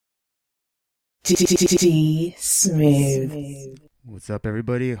T Smooth. What's up,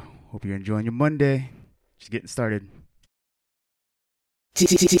 everybody? Hope you're enjoying your Monday. Just getting started.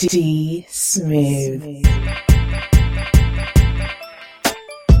 T Smooth.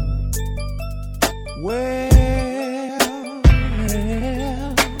 Well,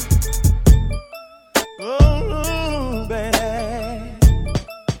 oh, baby.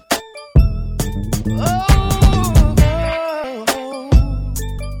 Oh,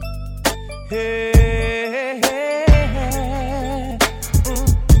 hey,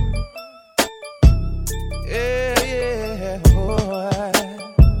 yeah, boy.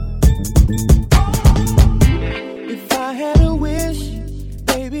 If I had a wish,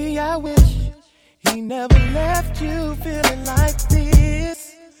 baby, I wish he never left you feeling like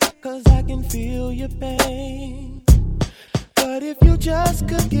this, 'cause I can feel your pain. But if you just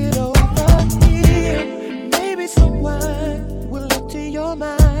could get over here, maybe someone will look to your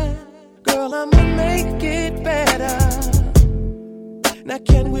mind. Girl, I'ma make it better. Now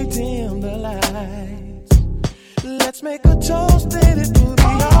can we dim the lights? Let's make a toast that it will be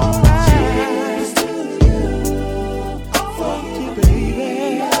alright. Cheers to you, fuck you,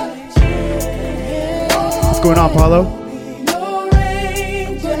 baby. What's going on, Paulo?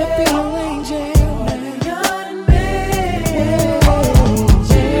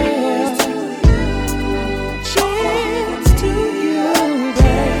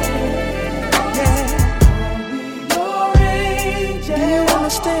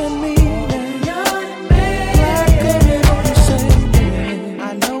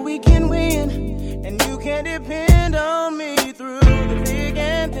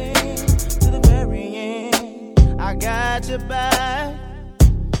 Back.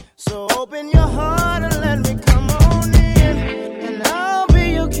 So open your heart and let me come on in, and I'll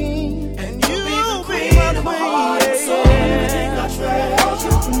be your king, and you be the queen of my heart and soul. Everything I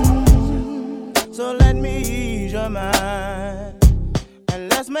treasure. So let me ease your mind, and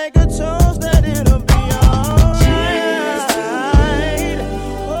let's make a toast that it'll be alright.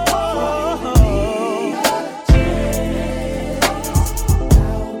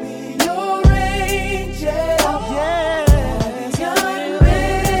 I'll be your angel. Yeah.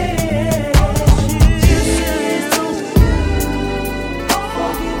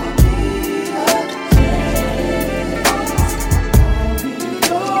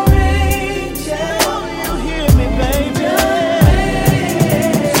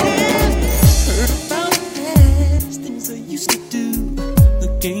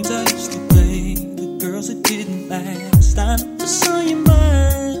 Games I used to play, the girls that didn't last. I never saw your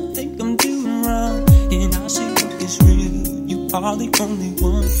mind, think I'm doing wrong, and I say what is real, you are the only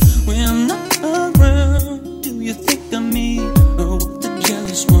one. When I'm not around, do you think of me, or what the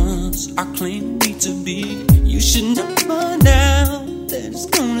jealous ones are claiming me to be? You should know by now that it's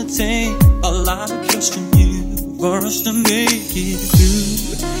gonna take a lot of trust from you for us to make it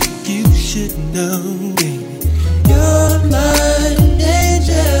through. You should know, baby, you're mine.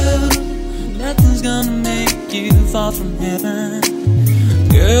 Nothing's gonna make you fall from heaven.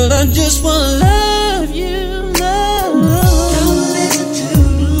 Girl, I just wanna love you, love. Don't listen to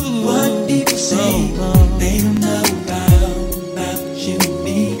what people say. They don't know about you and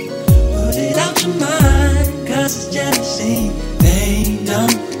me. Put it out your mind, 'cause it's jealousy. They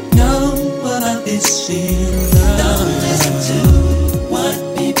don't know about this feeling. Don't listen to what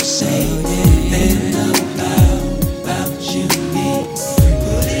people say. They don't know about you and me.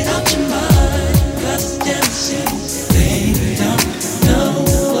 Put it out your mind, 'cause it's jealousy. They don't know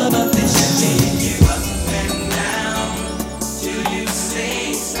about this. Taking you up and down till you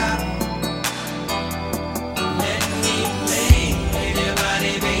say stop. Let me play with your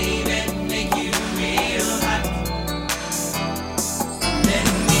body, baby, make you real hot. Let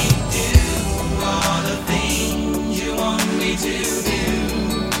me do all the things you want me to do.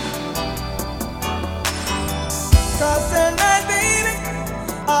 'Cause tonight, baby,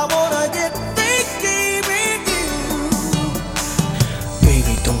 I wanna get freaky with you.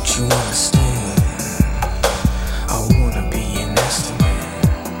 Baby, don't you understand? I wanna be your nasty man.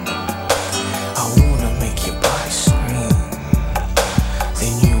 I wanna make your body scream.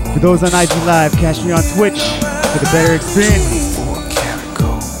 Then you For those on IG Live, catch me on Twitch for the better experience.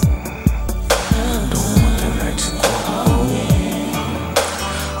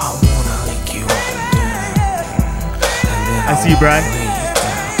 I see you, Brian.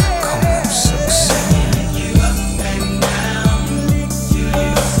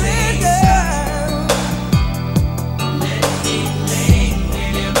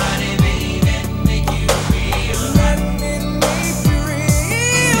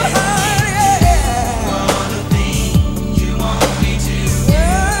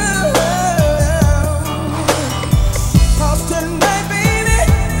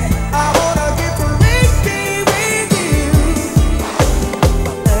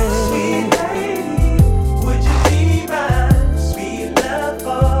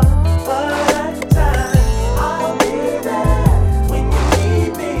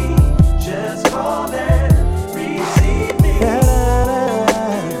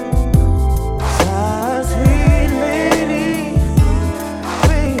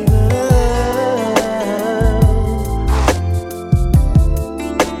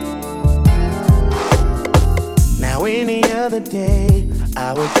 day,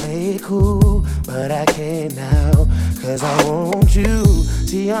 I would play it cool, but I can't now, cause I want you.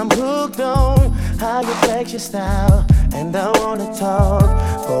 See, I'm hooked on how you flex your style, and I wanna talk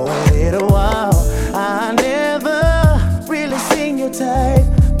for a little while. I never really seen your type,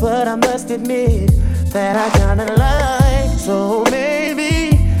 but I must admit that I kinda like. So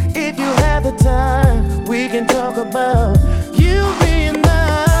maybe if you have the time, we can talk about you being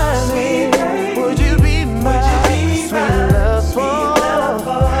mine. Would you be my sweet love for?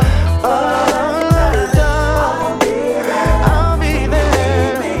 I'll be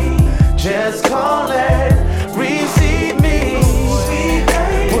there. Just call it, receive me.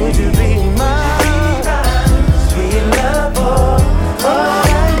 Would you be my sweet love for?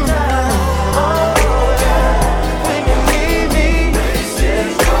 When you need me,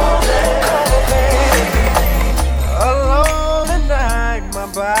 just call it. Alone at night, my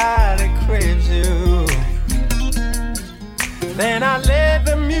body craves you. Then I let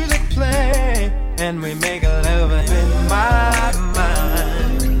the music play, and we make love in my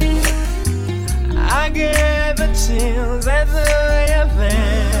mind. I get the chills as you're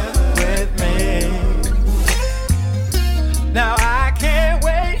there with me. Now I can't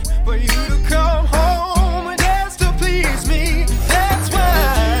wait for you to come home just to please me. That's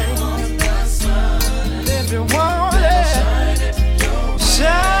why, if you want it,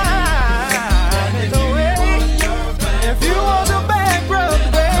 shine it away. If you want the back rub,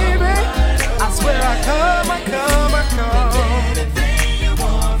 baby, I swear I come. Anything you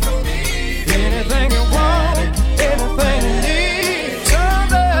want from me, anything you want, anything you need.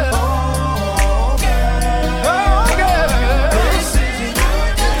 Oh, girl, this is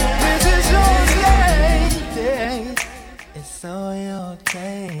your day. It's all your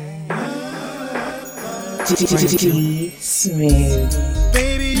day. Smooth.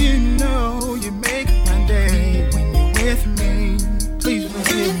 Baby, you know you make my day when you're with me. Please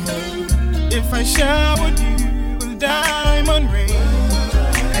forgive me if I showered you with diamond rings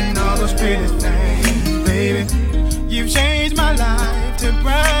and all those pretty things. Baby, you've changed my life to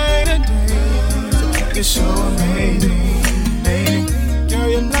brighter days. You're so amazing, baby. Girl,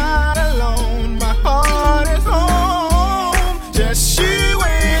 you're not alone. My heart is home. Just you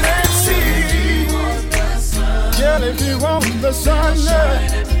wait and see. Girl, if you want the sun,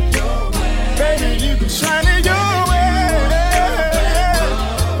 baby, you can shine it your way.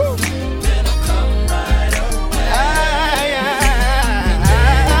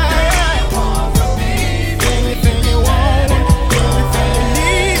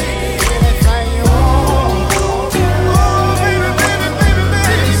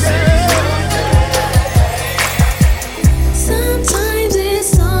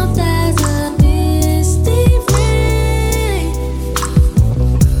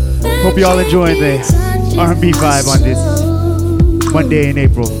 Hope y'all enjoying the R&B vibe on this Monday in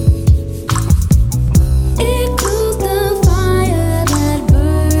April.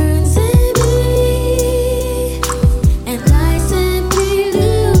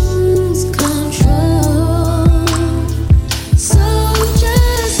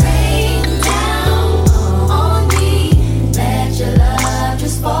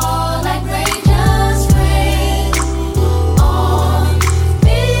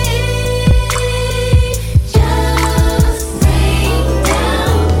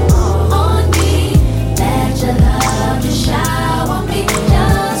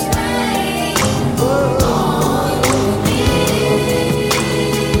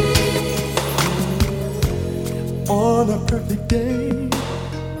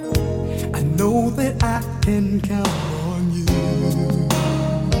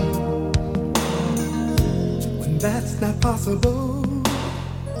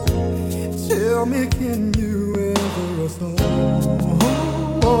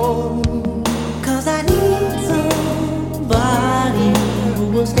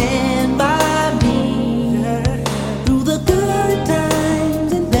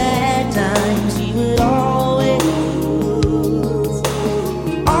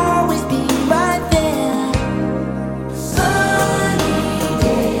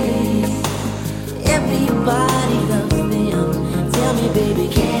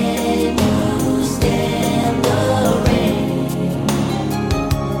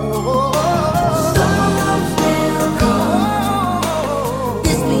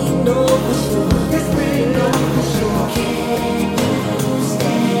 No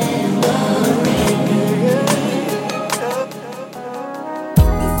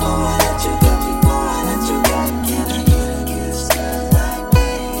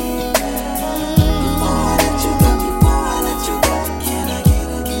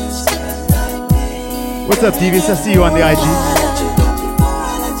What's up, Devious? I see you on the IG.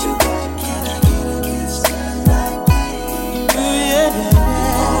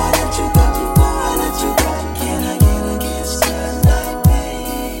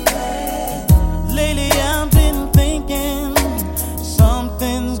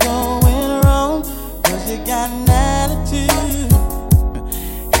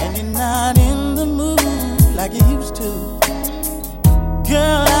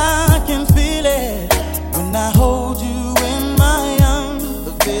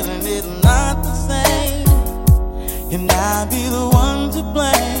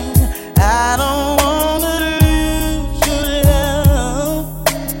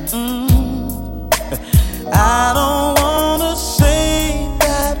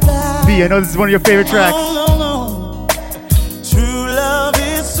 I know this is one of your favorite tracks. True love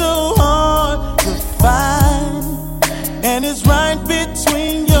is so hard to find, and it's right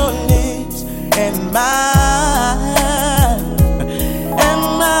between your lips and mine, and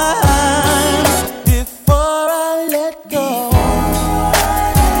mine. Before I let go,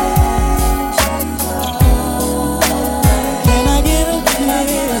 can I get a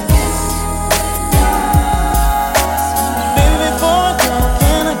kiss? Baby, before I go,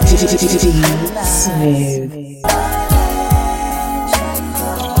 can I get a kiss? Smooth.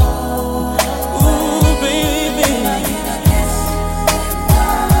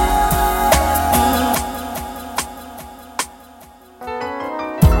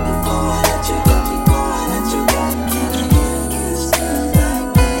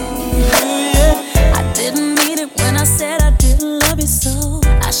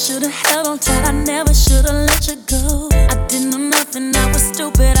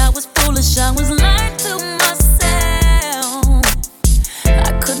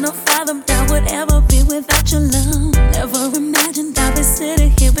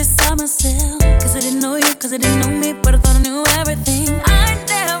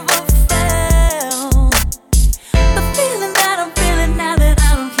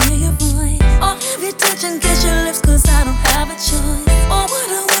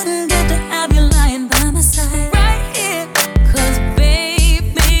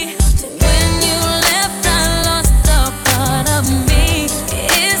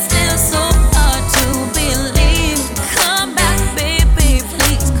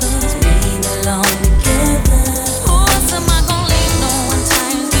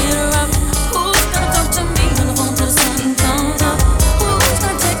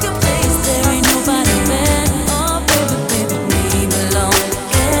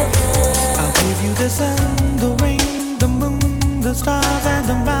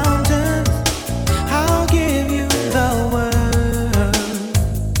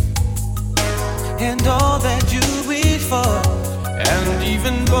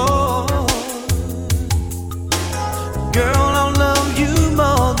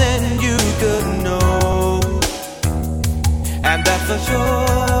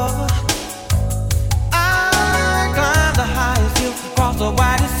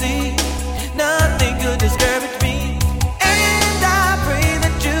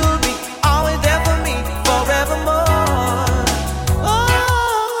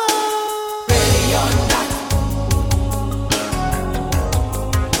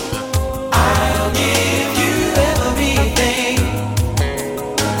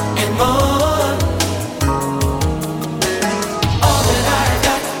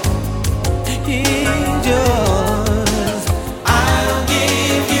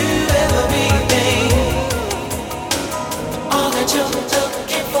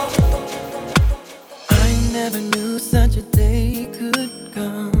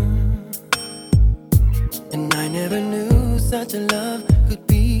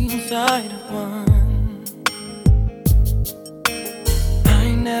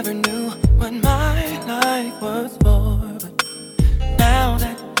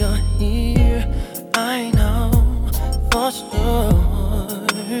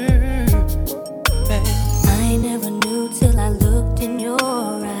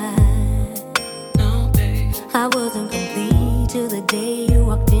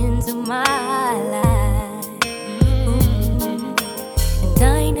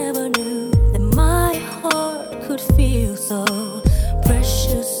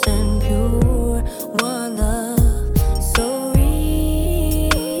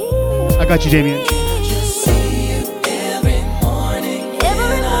 Got you, Damien.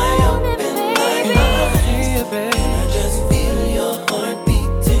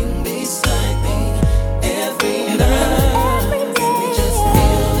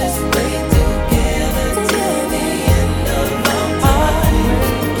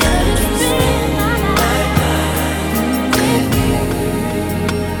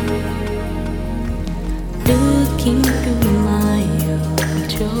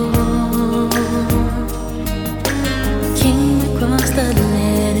 shore. Came across the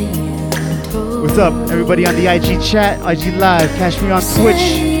letter you told. What's up, everybody on the IG chat, IG Live? Catch me on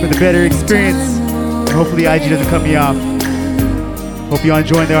Twitch for the better experience. And hopefully IG doesn't cut me off. Hope you all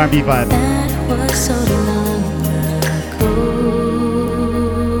enjoying the R&B vibe. That was so long ago.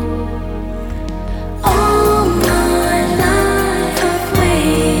 All my life I've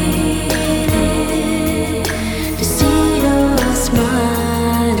waited to see your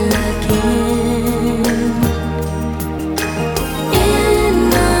smile again. In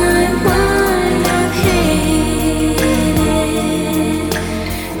my mind I've hated,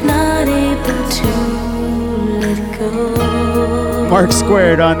 not able to let go. Mark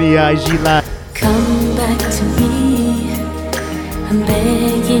Squared on the IG Live. Come back to me, I'm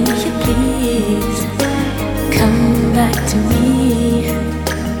begging you please. Come back to me,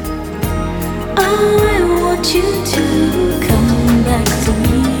 I want you to come back to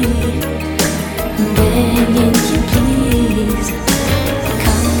me. I'm begging you please.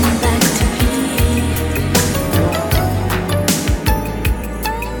 Come back to me.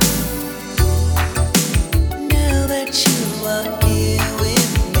 Now that you are here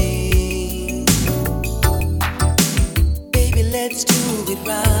with me, baby, let's do it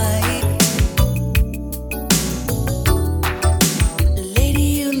right. Lady,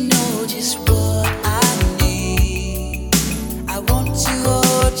 you know just what I need. I want to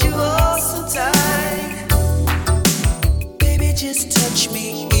hold you all so tight. Baby, just touch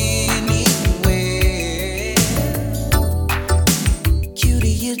me anywhere. Cutie,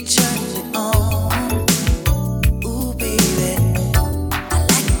 you turn it on. Ooh, baby, I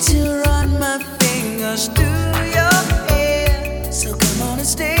like to run my fingers through your hair. So come on and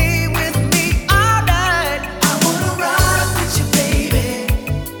stay with me all night. I wanna rock with you, baby,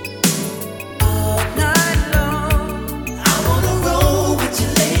 all night long. I wanna roll with you,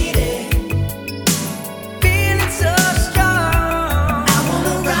 lady, feeling so strong. I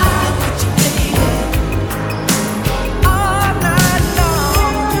wanna rock with you, baby, all night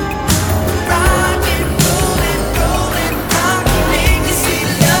long. Rockin', rollin', rollin', rock, make you see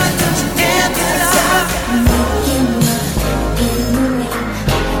love together. Making love in the rain,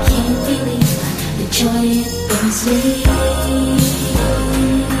 can't believe the joy it brings me.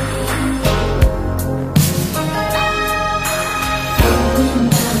 Going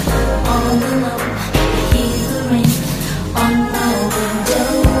down all alone, I hear the rain on my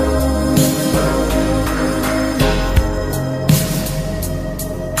window.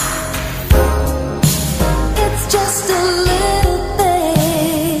 It's just a little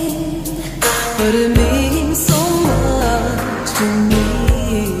thing, but it means so much to me.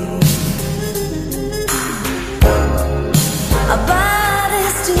 Our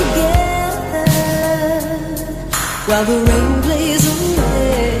bodies together while the rain plays a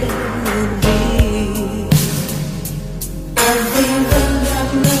melody. Everything that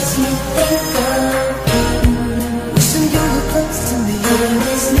makes me think of you, wishing you were close to me. There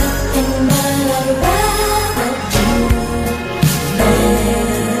is nothing that I'd rather do than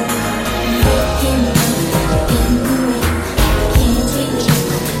making love in the rain. Can't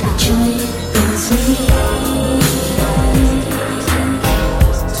believe the joy it brings me.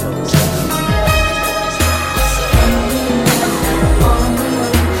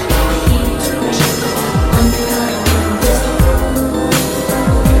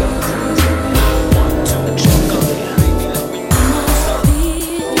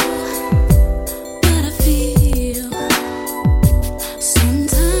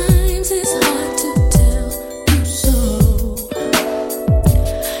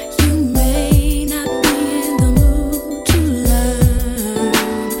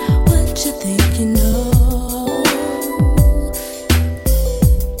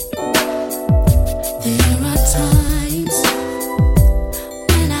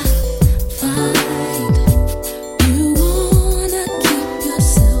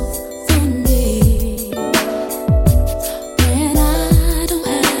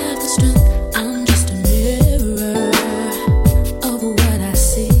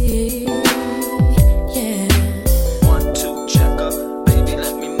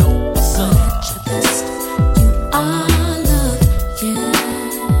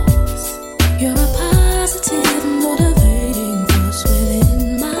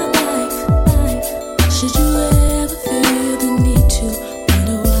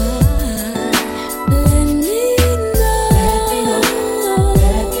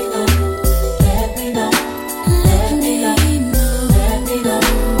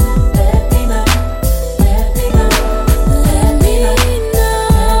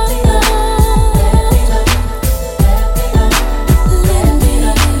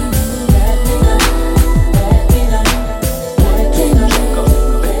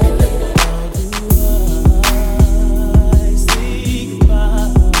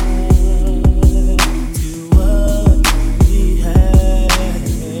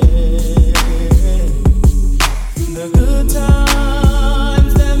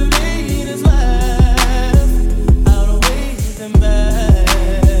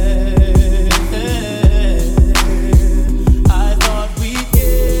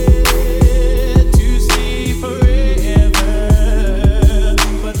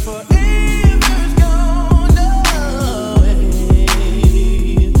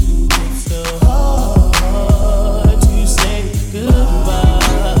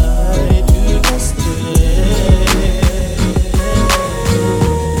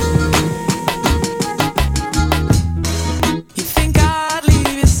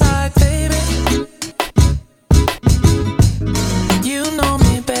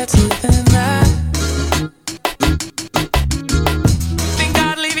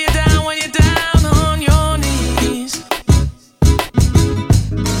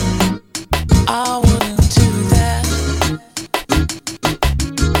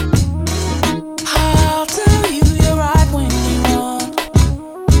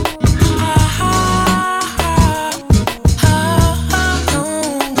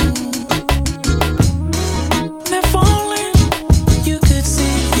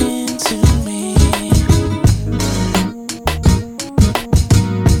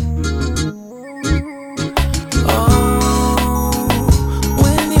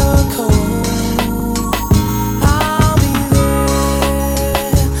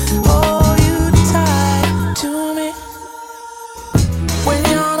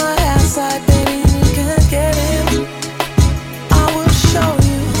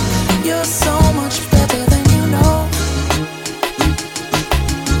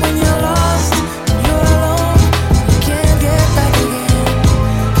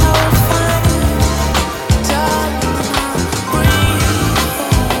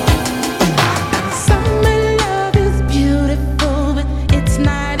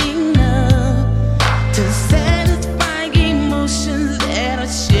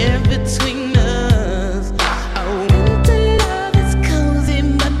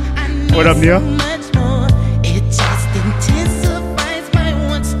 up, Neil? Much more. It just intensifies my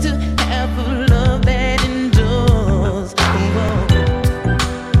wants to have a love that endures.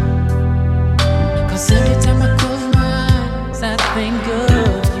 Cause every time I close my eyes, I think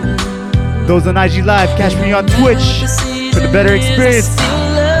of you. Those on IG Live, catch me on Twitch for the better experience.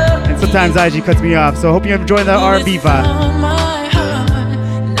 And sometimes IG cuts me off, so I hope you're enjoying the R&B vibe.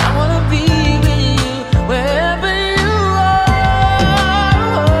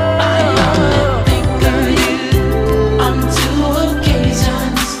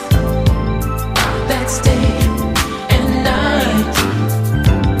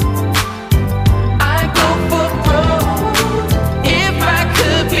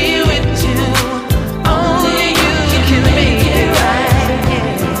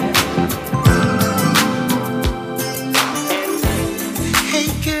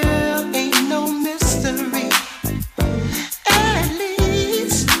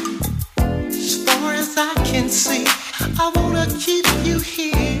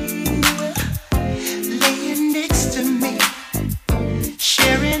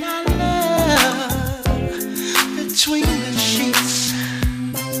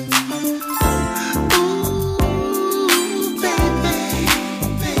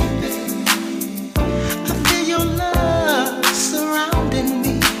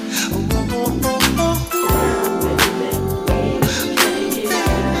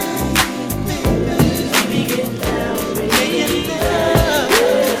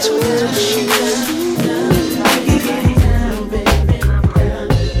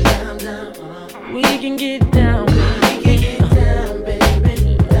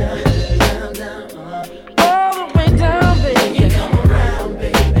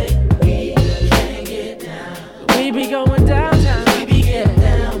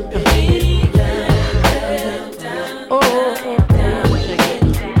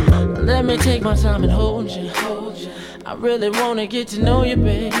 Get to know you,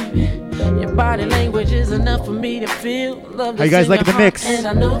 baby. Your body language is enough for me to feel love. How you guys liking the mix?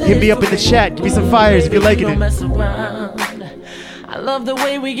 Hit me up in the chat. Give me some fires if you're liking it. I love the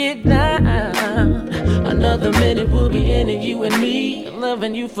way we get down. Another minute we'll be in it, you and me.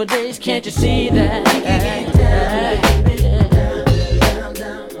 Loving you for days, can't you see that?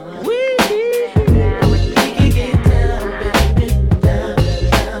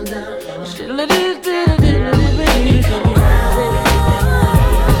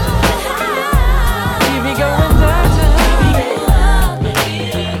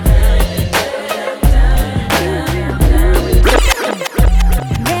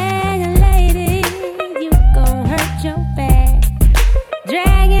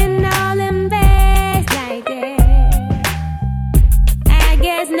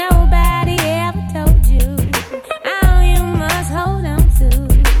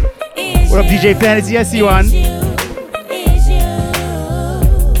 DJ Fantasy, I see you on.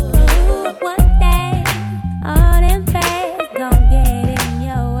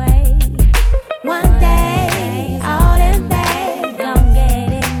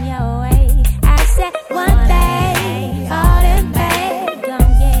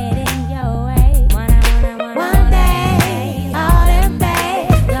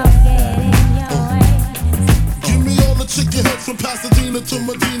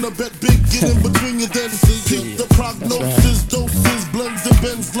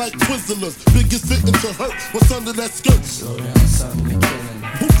 Biggest victim to hurt, what's under that skirt?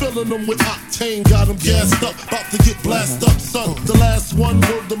 Who filling them with octane? Got them gassed up, about to get blasted up, son. The last one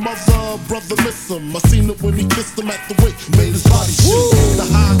word the mother, brother miss him. I seen it when he kissed him at the wake, made his body shit. The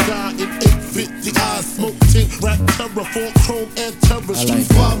high guy in 850, eyes smoke tint, rap terror, full chrome and terror. Street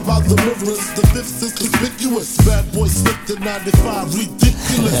five by the mirrors, the fifth is conspicuous. Bad boy slipped in 95,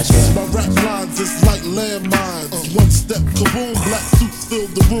 ridiculous. My rap lines is like landmines. One step, kaboom, black suits fill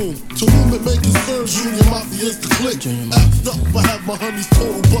the room. To whom it may concern, Junior Mafia is the click. Act up, I have my honey's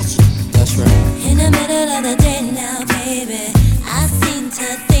total bustle. That's right. In the middle of the day now, baby, I seem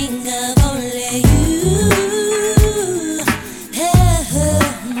to think of only you.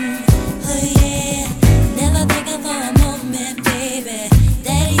 Oh yeah, never thinking for a moment, baby,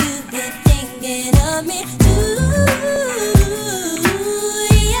 that you've been thinking of me too.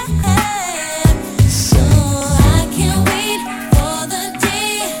 Yeah, so I can't wait for the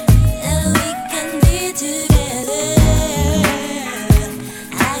day that we can be together.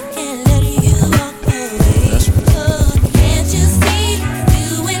 I can't let you walk away. Oh, can't you see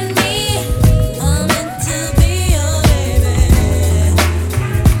you and me?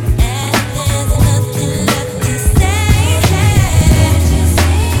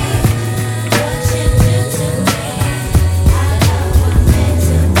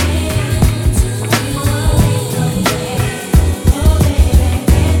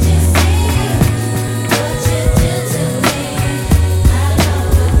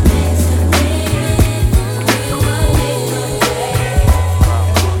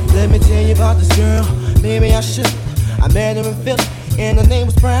 name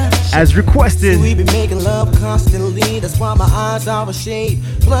was Brown. As requested. We be making love constantly. That's why my eyes are a shade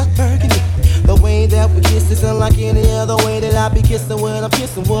blood burgundy. The way that we kiss isn't like any other way that I be kissing when I'm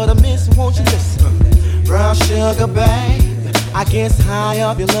kissing. What I miss, won't you listen? Brown sugar, babe. I guess high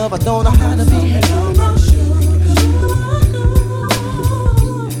off your love, I don't know how to be. Brown sugar.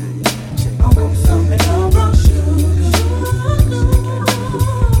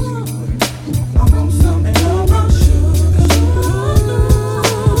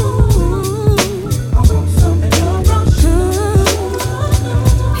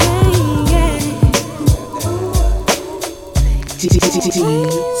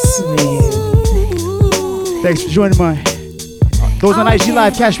 Thanks for joining my. Those on IG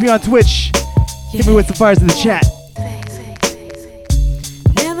Live, catch me on Twitch. Hit me with some fires in the chat.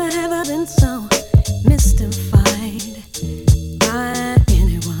 Never have I been so mystified by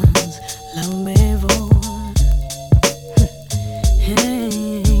anyone's love before.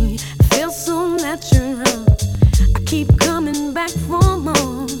 Hey, I feel so natural. I keep coming back for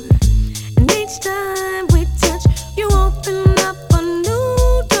more. And each time we touch, you open up a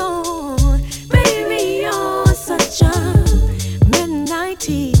new door. Baby, you're such a midnight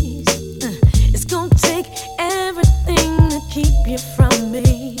tease. It's gonna take everything to keep you from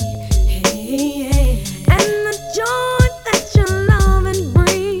me. Hey, and the joy that your loving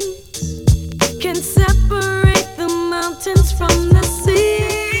brings can separate the mountains from the sea.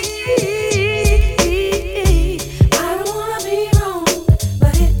 I don't wanna be wrong,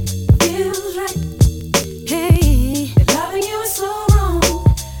 but it feels right. Hey, loving you is so wrong.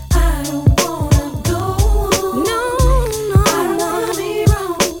 I don't wanna go. No, no, I don't wanna be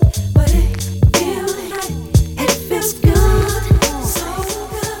wrong, but it feels right. It feels good, so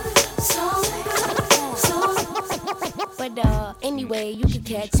good, so good, so good. But anyway, you can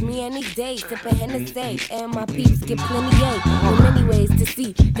catch me any day, sipping Hennessy, and my peeps get plenty A. There are many ways to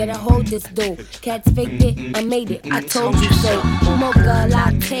see that I hold this dough. Cats faked it, I made it, I told you so. Mocha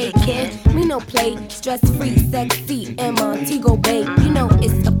latte, kid, me no play, stress-free, sexy, and Montego Bay. You know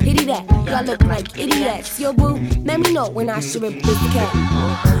it's a pity that y'all look like idiots. Yo boo, let me know when I should rip this cat.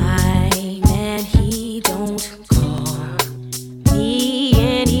 My man, he don't call me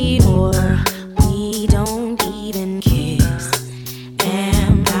anymore. We don't even kiss.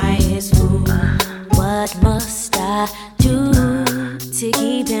 Am I his fool? What must I do to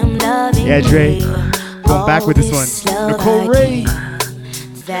keep him loving Yeah, Dre. me? Going back with this one. All Nicole this Ray.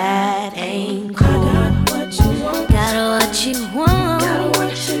 love that ain't cool. Got what you want.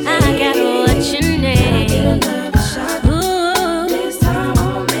 I got what you need. Ooh,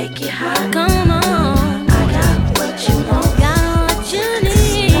 come on. I got what you want. Got what you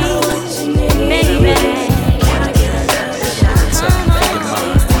need, baby. Come on.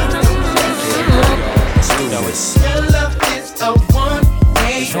 Your love is a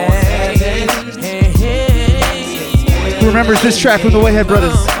one-way Who remembers this track from the Whitehead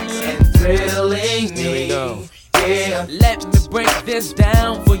Brothers? thrilling me. Yeah. Let me break this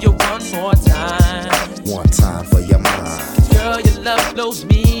down for you one more time. One time for your mind. Girl, your love blows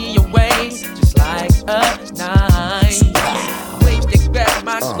me away, just like a knife. Wait to grab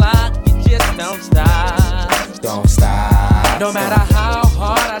my clock, you just don't stop. Don't stop. No matter how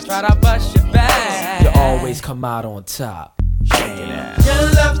hard I try to bust you back, you always come out on top. Check it out.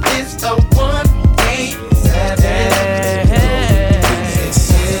 Your love is a one-way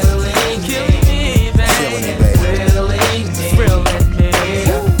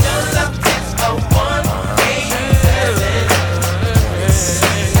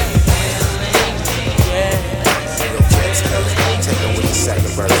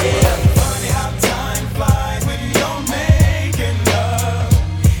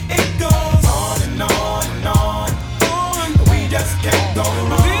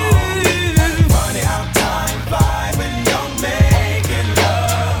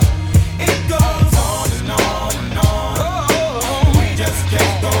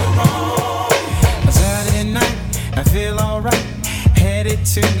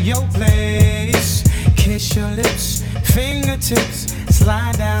to your place, kiss your lips, fingertips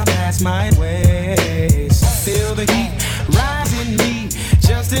slide down past my waist. Feel the heat rise in me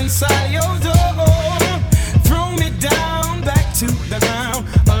just inside your door. Throw me down back to the ground,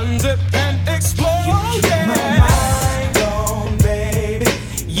 unzip and explode. You keep my mind on, baby.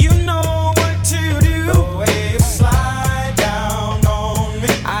 You know what to do. The way you slide down on me,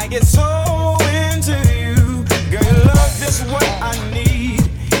 I get so into you. Girl, your love is what I need.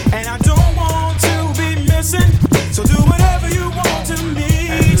 And I don't want to be missing, so do whatever you want to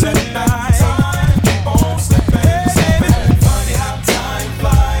me tonight. Keep on slipping, baby. Funny how time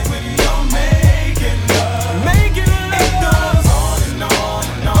flies when you're making love. Making love. It goes on and on.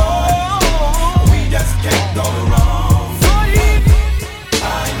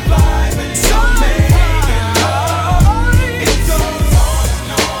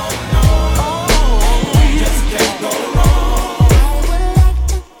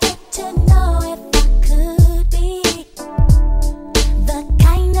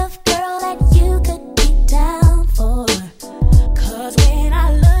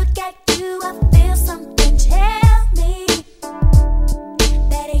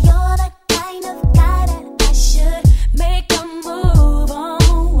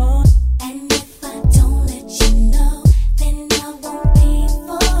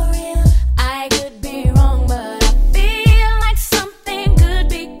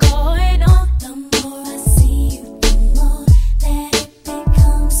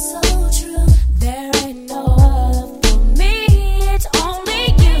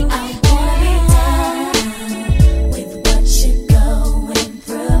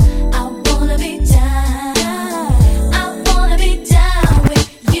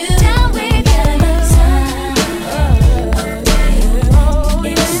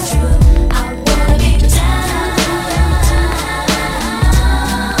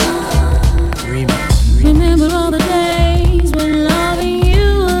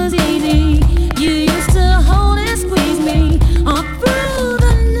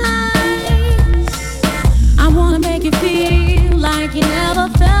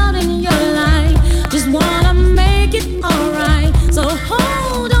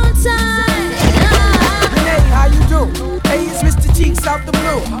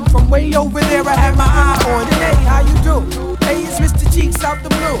 From way over there, I have my eye on it. Hey, how you do? Hey, it's Mr. Cheeks out the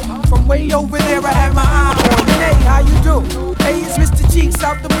blue. From way over there, I have my eye on it. Hey, how you do? Hey, it's Mr. Cheeks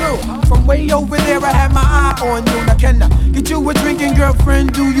out the blue. From way over there, I have my eye on you. Now can I get you a drinking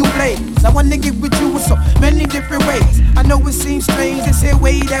girlfriend? Do you blaze? I wanna get with you in so many different ways. I know it seems strange, this here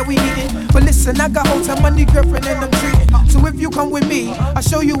way that we eatin', but listen, I got whole time money, girlfriend, and I'm treating. So if you come with me, I'll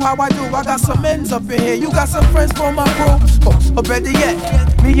show you how I do. I got some ends up in here. You got some friends for my crew. Oh, or better yet,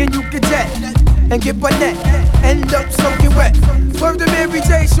 me and you can jet and get Barnett. End up soaking wet. Swerve to Mary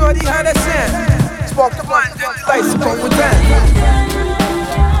J, shorty, how that sound? Spark the blind, then the lights go with that.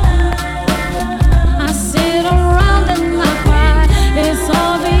 I sit around and I cry. It's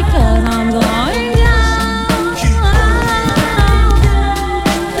all because I'm going down.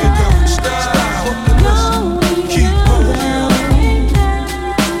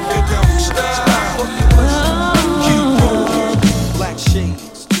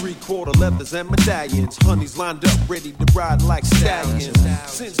 Leathers and medallions, honeys lined up, ready to ride like stallions.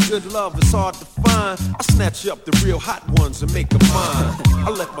 Since good love is hard to find, I snatch up the real hot ones and make them mine.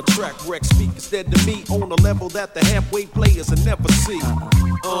 I let my track wreck speak instead to me on a level that the halfway players will never see.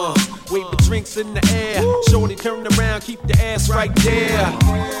 Wave the drinks in the air, shorty turn around, keep the ass right there.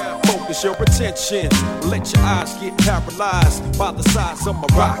 Focus your attention, let your eyes get paralyzed by the size of my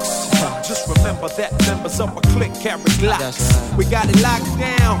rocks. Just remember that members of my clique carry glocks. We got it locked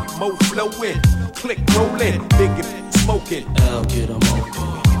down, mo flowing, click rolling, big and smoking. I'll get 'em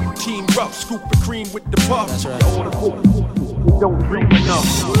open. Team rough, scoop the cream with the puff. That's right. Don't drink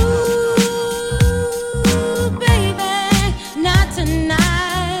enough. Ooh, baby, not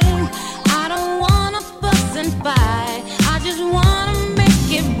tonight. I don't wanna fuss and fight. I just wanna make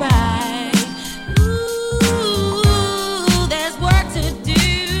it right. Ooh, there's work to do.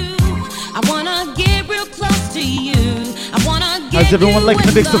 I wanna get real close to you. I wanna get. How's everyone liking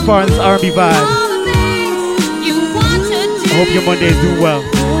the mix so far in this R&B vibe? I hope your Monday is doing well.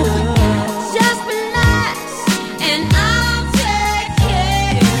 Just relax and I'll take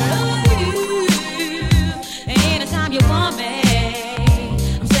care of you. Anytime you want me,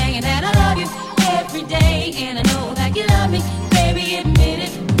 I'm saying that I love you every day, and I know that you love me, baby, admit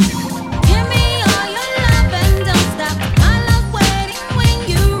it. Give me all your love and don't stop. I love waiting when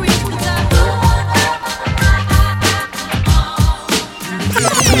you reach the top.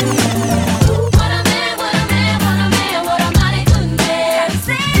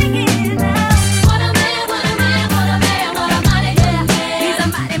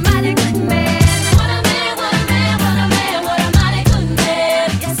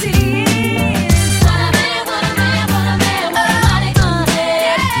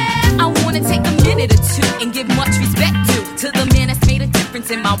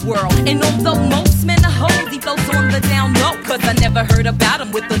 In my world, and although most men are hoes, he floats on the down low, cause I never heard about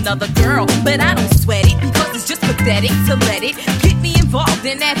him with another girl. But I don't sweat it, because it's just pathetic to let it get me involved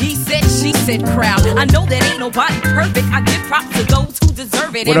in that he said, she said crowd. I know that ain't nobody perfect, I give props to those who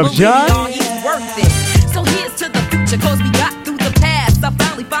deserve it. What and up, John? y'all, he's worth it. So here's to the future, cause we got through the past. I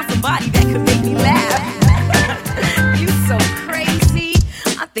finally found somebody that could make me laugh. You so crazy,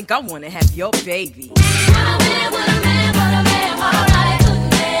 I think I wanna have your baby.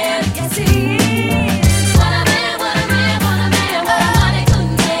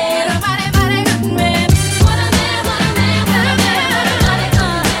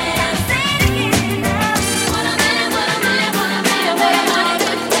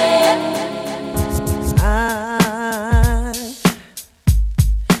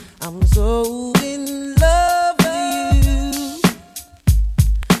 I'm so in love with you.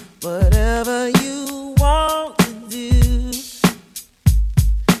 Whatever you want to do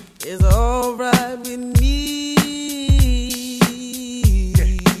is alright with me.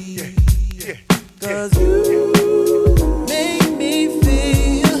 Cause you make me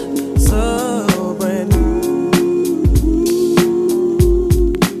feel so brand new.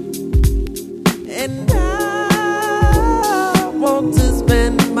 And I want to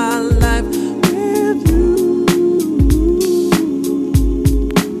spend my life with you.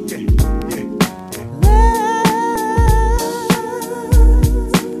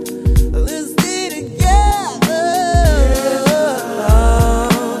 Let's stay together,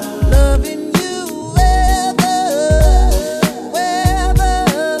 loving you weather.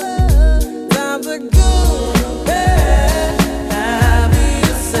 Times are good, bad, happy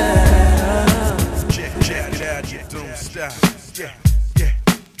and sad. Check it out, you don't stop. Yeah, yeah,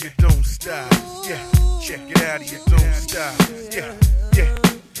 you don't stop. Yeah, check it out, you don't stop. Yeah, yeah,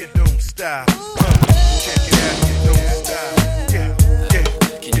 you don't stop. Check it out, you don't stop. Yeah, yeah,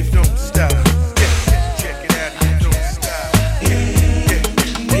 you don't stop. Yeah, check it out, you don't stop. Yeah, yeah,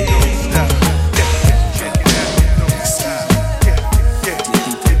 you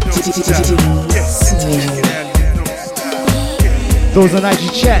Those on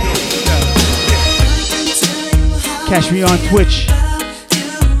IG chat, catch me on Twitch.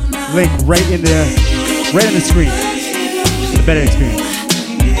 Link right in the screen. The better experience.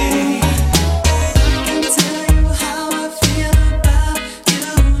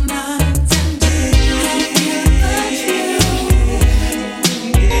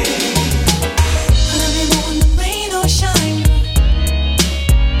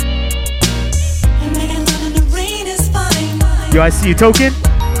 Yo, I see you, Token.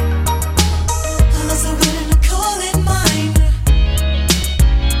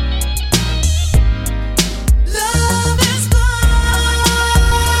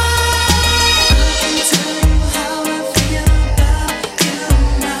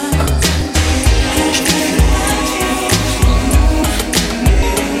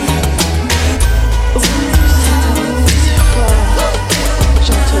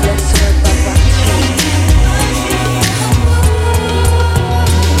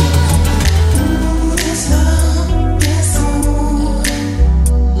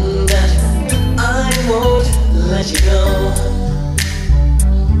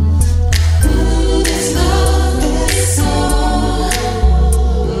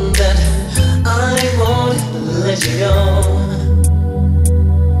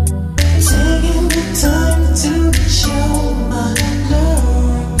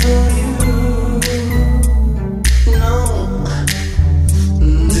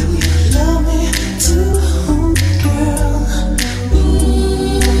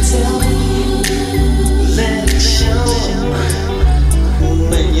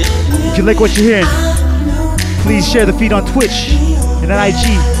 If you like what you're hearing, please share the feed on Twitch and on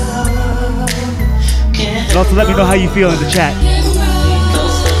IG. And also let me know how you feel in the chat.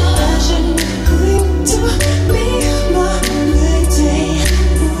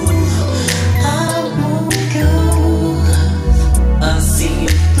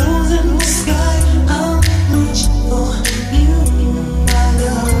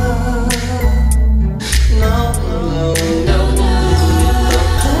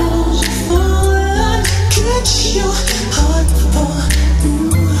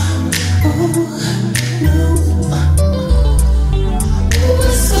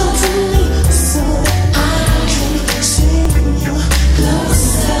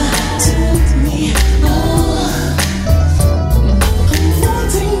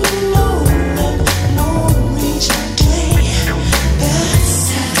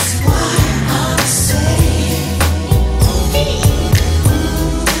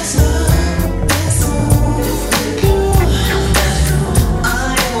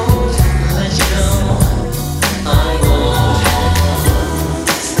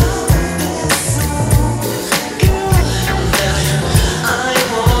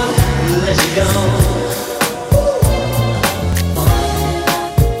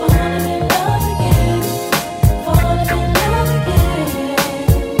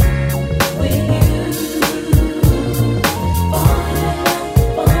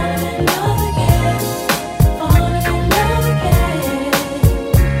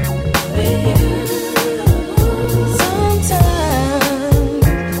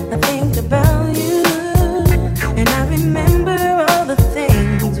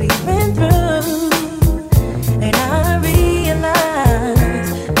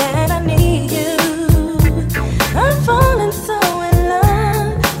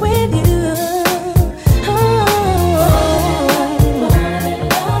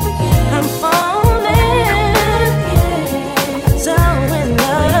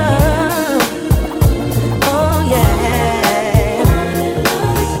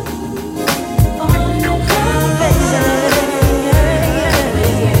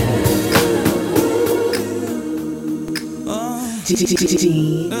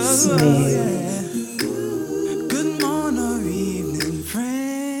 Good morning or evening,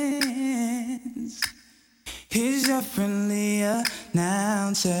 friends. Here's your friendly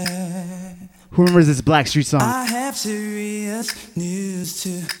announcer. Who remembers this Blackstreet song? I have serious news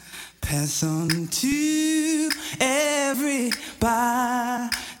to pass on to everybody.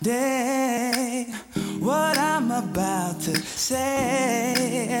 What I'm about to say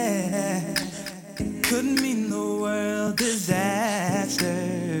could mean the world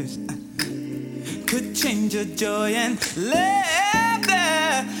disasters, could change your joy and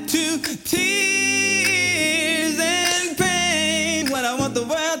laughter to tears and pain. What I want the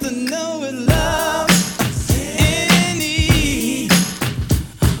world to know is love. In need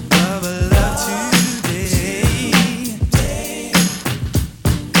of a love today.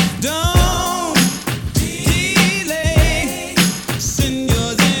 Don't delay. Send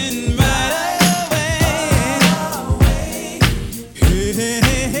yours in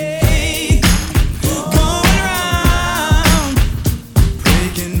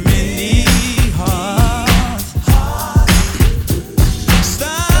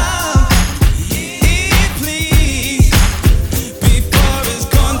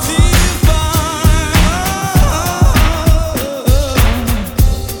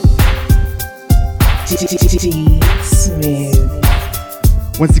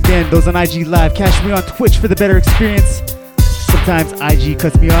Once again, those on IG Live, catch me on Twitch for the better experience. Sometimes IG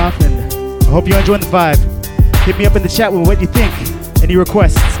cuts me off, and I hope you're enjoying the vibe. Hit me up in the chat with what you think. Any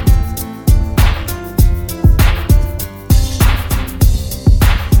requests?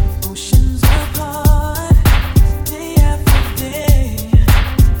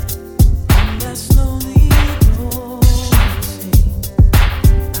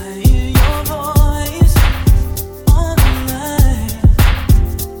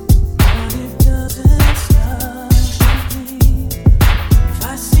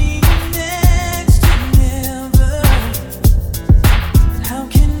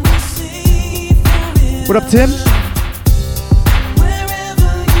 What up, Tim?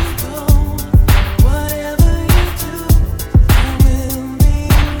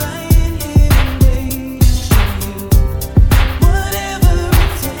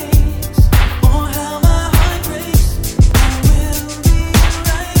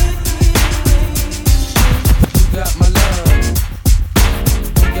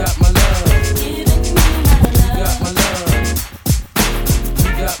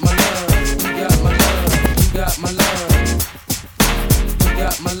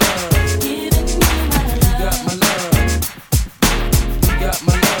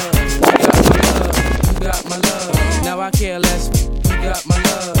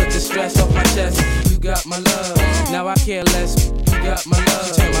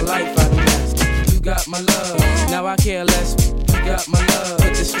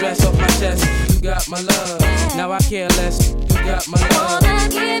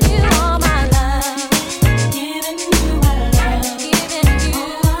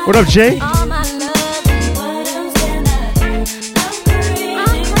 What up, Jay?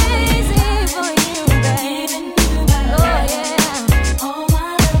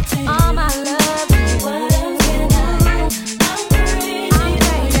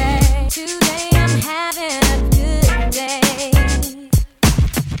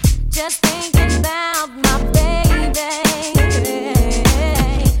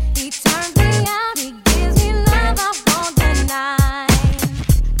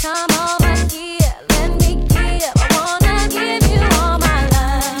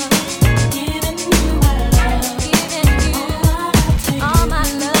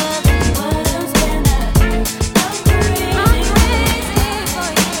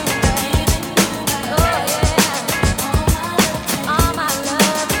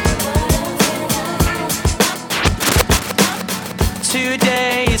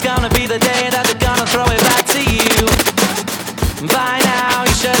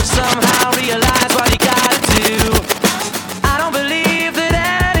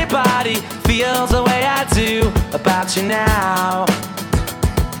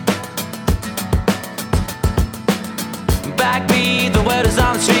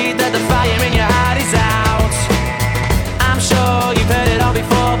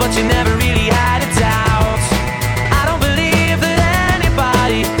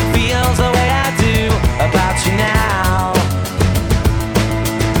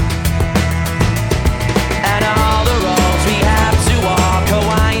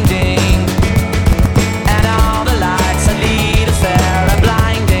 And all the lights that lead us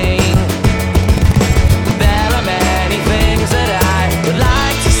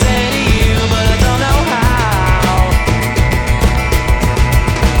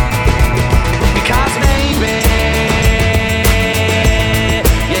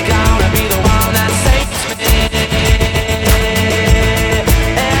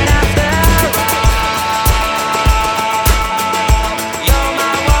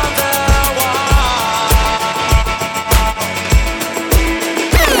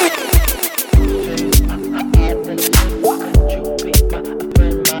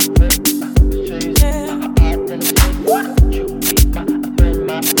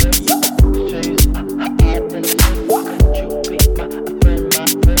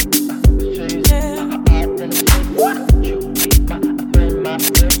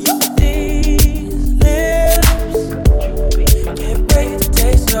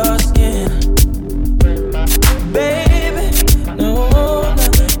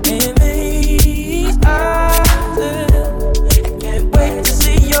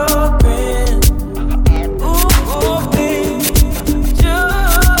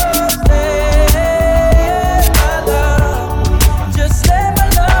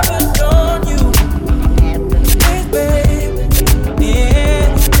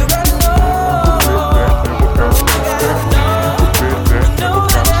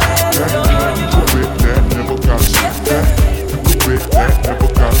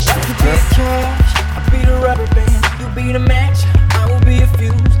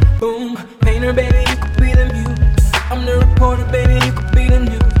Boom, painter, baby, you could be the muse. I'm the reporter, baby, you could be the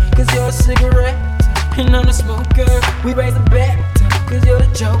news. Cause you're a cigarette, and I'm the smoker. We raise the bet, cause you're the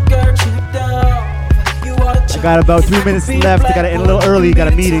joker. Chipped off, you are the joker. I got about 3 minutes left. I gotta end a little early. Got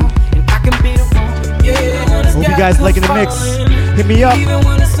a meeting. Hope you guys liking the mix. Hit me up.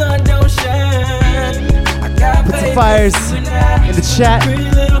 Put some fires in the chat.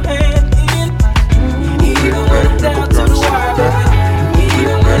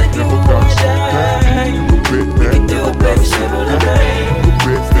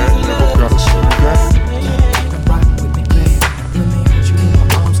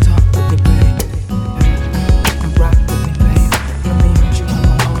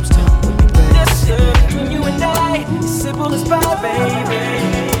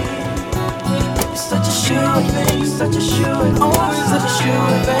 Such a sure, always such a sure,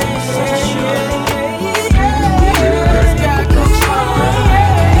 baby. Such a sure.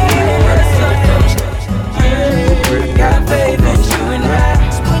 Got faith in you and I.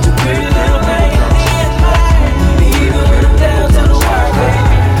 Put your pretty little baby in mine. Even when I'm down to the wire,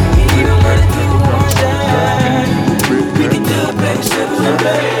 baby. Even when the people won't shine. We can do it, baby. Simple,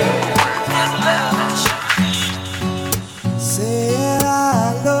 baby. Saying I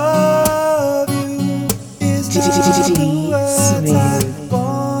love you is not the words I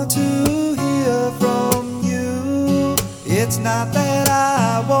want to hear from you. It's not that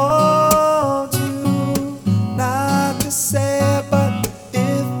I want you not to say it, but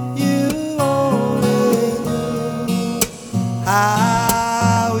if you only knew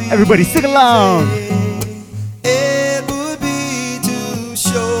how you Everybody sing along. it would be to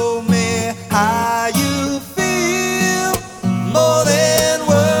show me how you feel. More than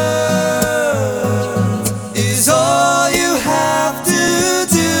words is all you have to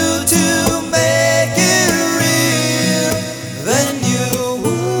do to make it real. Then you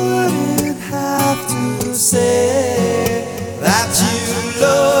wouldn't have to say that you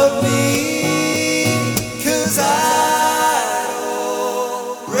love me, 'cause I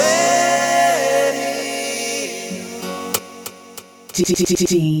already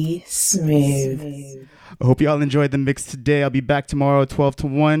D Smooth. I hope you all enjoyed the mix today. I'll be back tomorrow, 12 to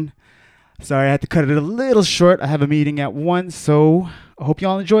 1. Sorry, I had to cut it a little short. I have a meeting at 1, so I hope you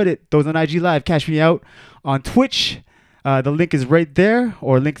all enjoyed it. Those on IG Live, cash me out on Twitch. The link is right there,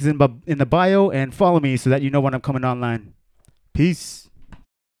 or link is in the bio, and follow me so that you know when I'm coming online. Peace.